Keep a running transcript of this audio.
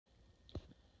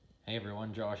Hey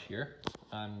everyone, Josh here.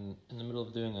 I'm in the middle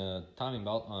of doing a timing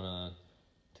belt on a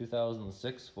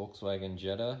 2006 Volkswagen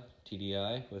Jetta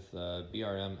TDI with a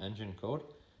BRM engine code.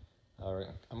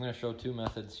 I'm going to show two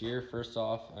methods here. First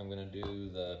off, I'm going to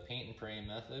do the paint and pray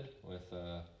method with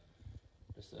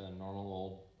just a normal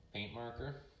old paint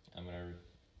marker.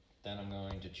 Then I'm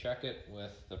going to check it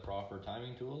with the proper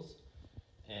timing tools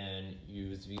and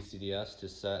use VCDS to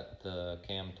set the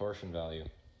cam torsion value.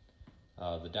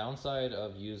 The downside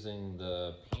of using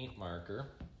the paint marker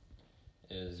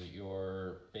is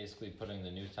you're basically putting the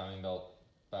new timing belt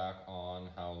back on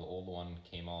how the old one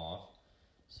came off.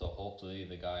 So hopefully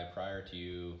the guy prior to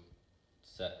you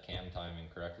set cam timing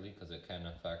correctly, because it can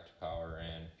affect power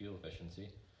and fuel efficiency.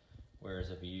 Whereas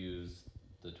if you use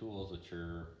the tools, which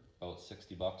are about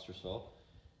 $60 or so,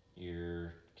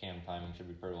 your cam timing should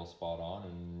be pretty well spot on,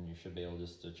 and you should be able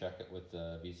just to check it with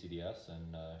the VCDS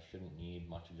and shouldn't need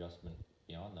much adjustment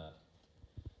beyond that.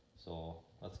 So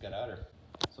let's get at her.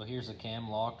 So here's the cam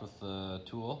locked with the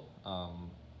tool.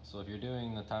 So if you're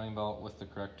doing the timing belt with the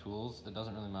correct tools, it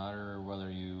doesn't really matter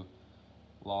whether you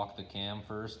lock the cam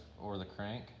first or the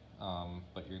crank,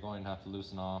 but you're going to have to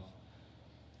loosen off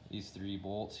these three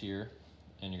bolts here,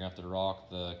 and you're going to have to rock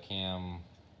the cam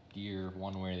gear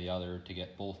one way or the other to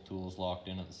get both tools locked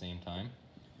in at the same time.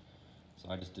 So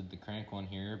I just did the crank one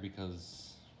here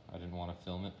because I didn't want to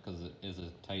film it, because it is a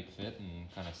tight fit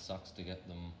and kind of sucks to get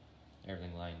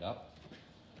everything lined up.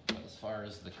 But as far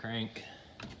as the crank,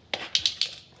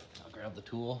 I'll grab the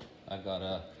tool. I've got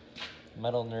a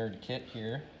Metal Nerd kit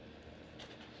here.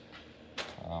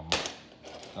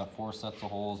 Got 4 sets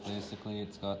of holes basically.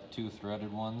 It's got 2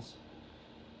 threaded ones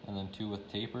and then 2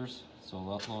 with tapers. So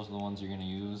those are the ones you're going to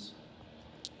use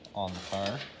on the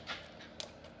car.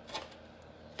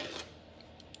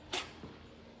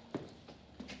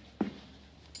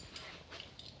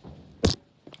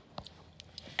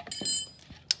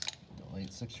 The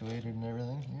light situated and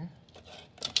everything here.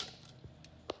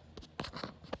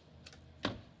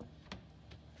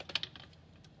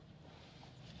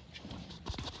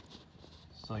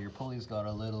 So your pulley's got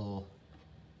a little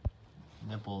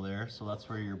nipple there, so that's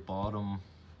where your bottom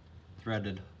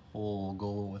threaded hole will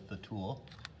go with the tool,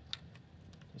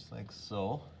 just like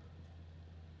so.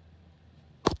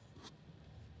 A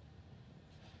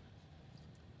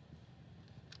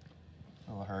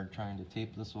little hard trying to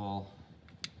tape this while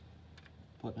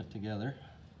putting it together.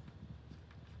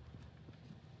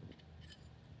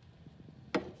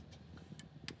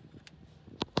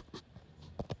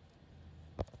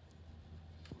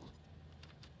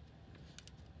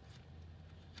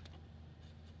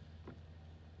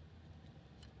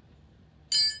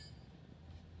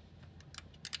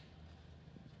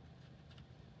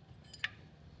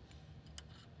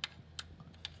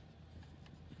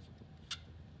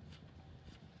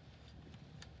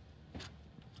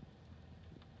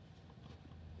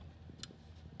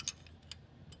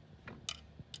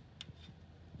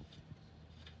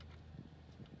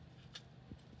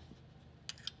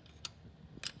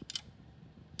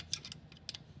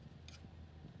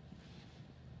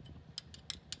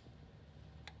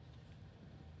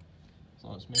 So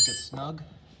let's make it snug,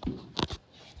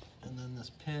 and then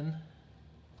this pin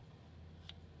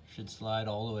should slide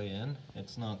all the way in.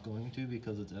 It's not going to,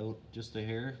 because it's out just a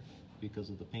hair because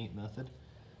of the paint method.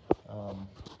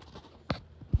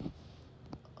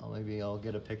 Maybe I'll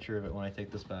get a picture of it when I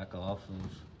take this back off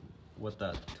of what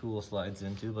that tool slides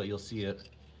into, but you'll see it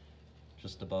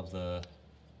just above the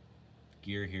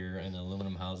gear here in the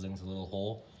aluminum housings, a little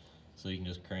hole. So you can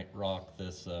just rock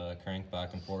this crank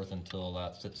back and forth until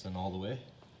that sits in all the way,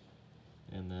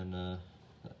 and then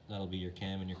that'll be your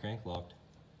cam and your crank locked.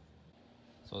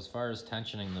 So as far as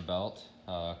tensioning the belt,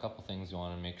 a couple things you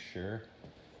want to make sure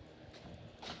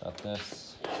that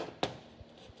this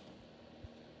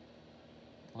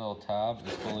little tab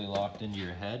is fully locked into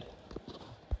your head.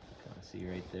 Kind of see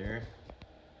right there.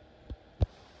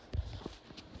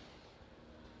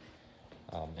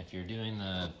 If you're doing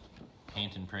the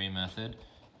paint and pray method,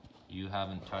 you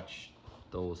haven't touched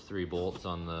those 3 bolts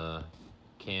on the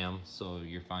cam, so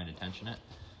you're fine to tension it.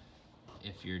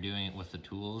 If you're doing it with the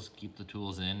tools, keep the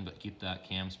tools in, but keep that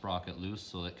cam sprocket loose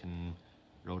so it can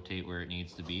rotate where it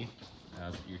needs to be,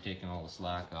 as you're taking all the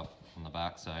slack up on the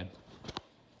back side.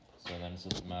 So then it's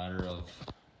just a matter of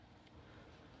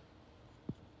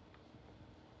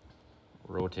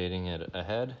rotating it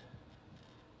ahead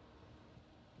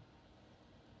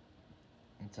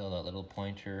until that little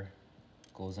pointer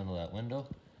goes into that window,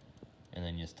 and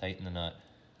then you just tighten the nut,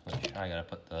 which I gotta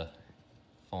put the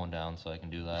phone down so I can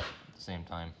do that at the same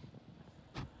time.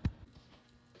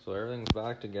 So everything's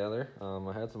back together.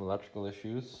 I had some electrical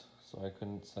issues, so I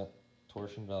couldn't set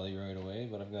torsion value right away,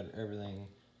 but I've got everything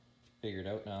figured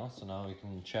out now, so now we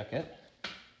can check it.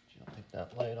 I'll take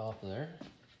that light off of there.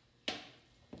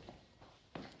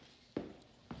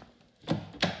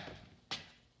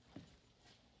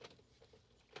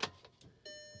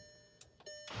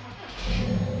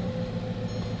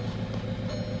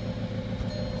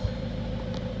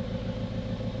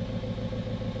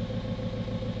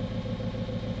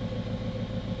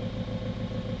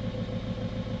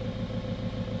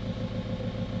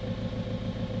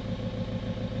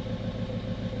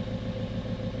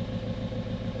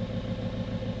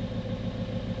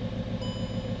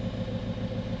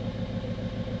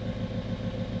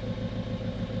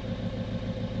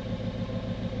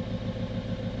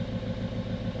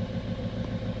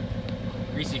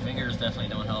 Greasy fingers definitely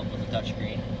don't help with the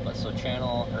touchscreen, but so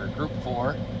channel or group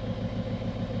 4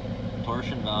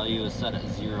 torsion value is set at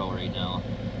 0 right now.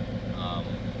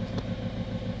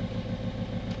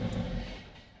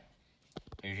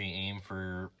 Usually aim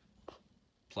for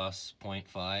plus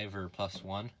 0.5 or plus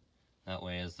 1. That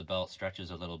way, as the belt stretches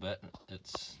a little bit,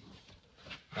 it's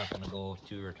not going to go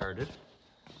too retarded.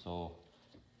 So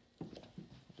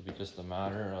it'll be just a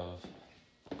matter of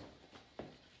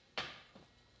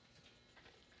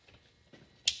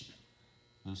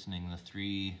loosening the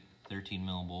 3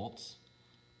 13mm bolts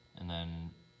and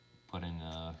then putting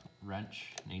a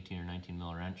wrench, an 18 or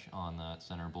 19mm wrench on that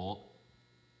center bolt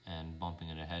and bumping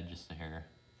it ahead just a hair.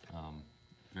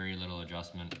 Very little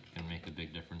adjustment can make a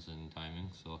big difference in timing,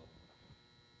 so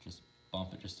just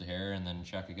bump it just a hair and then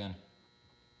check again.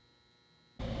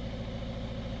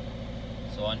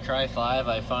 So on try 5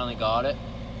 I finally got it.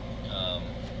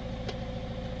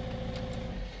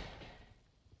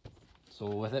 So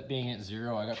with it being at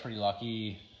 0, I got pretty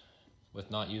lucky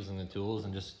with not using the tools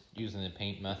and just using the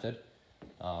paint method.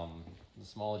 The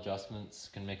small adjustments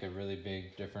can make a really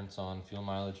big difference on fuel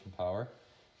mileage and power.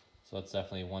 So that's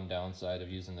definitely one downside of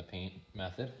using the paint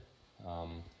method.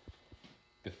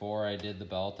 Before I did the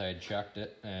belt, I had checked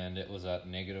it and it was at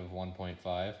negative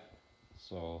 1.5.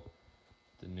 So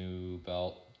the new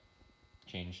belt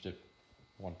changed it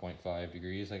 1.5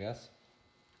 degrees, I guess.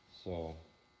 So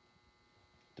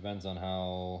depends on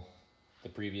how the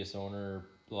previous owner,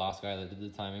 the last guy that did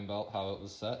the timing belt, how it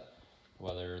was set,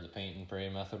 whether the paint and pray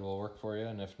method will work for you,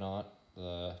 and if not,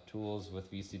 the tools with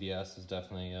VCDS is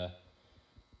definitely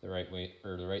the right way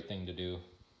or the right thing to do.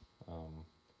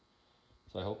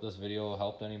 So I hope this video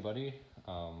helped anybody.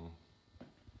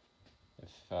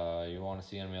 If you want to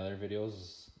see any of my other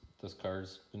videos, this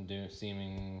car's been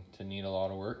seeming to need a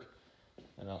lot of work.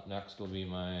 And up next will be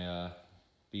my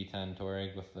B10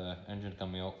 Touareg with the engine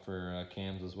coming out for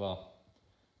cams as well.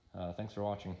 Thanks for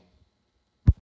watching.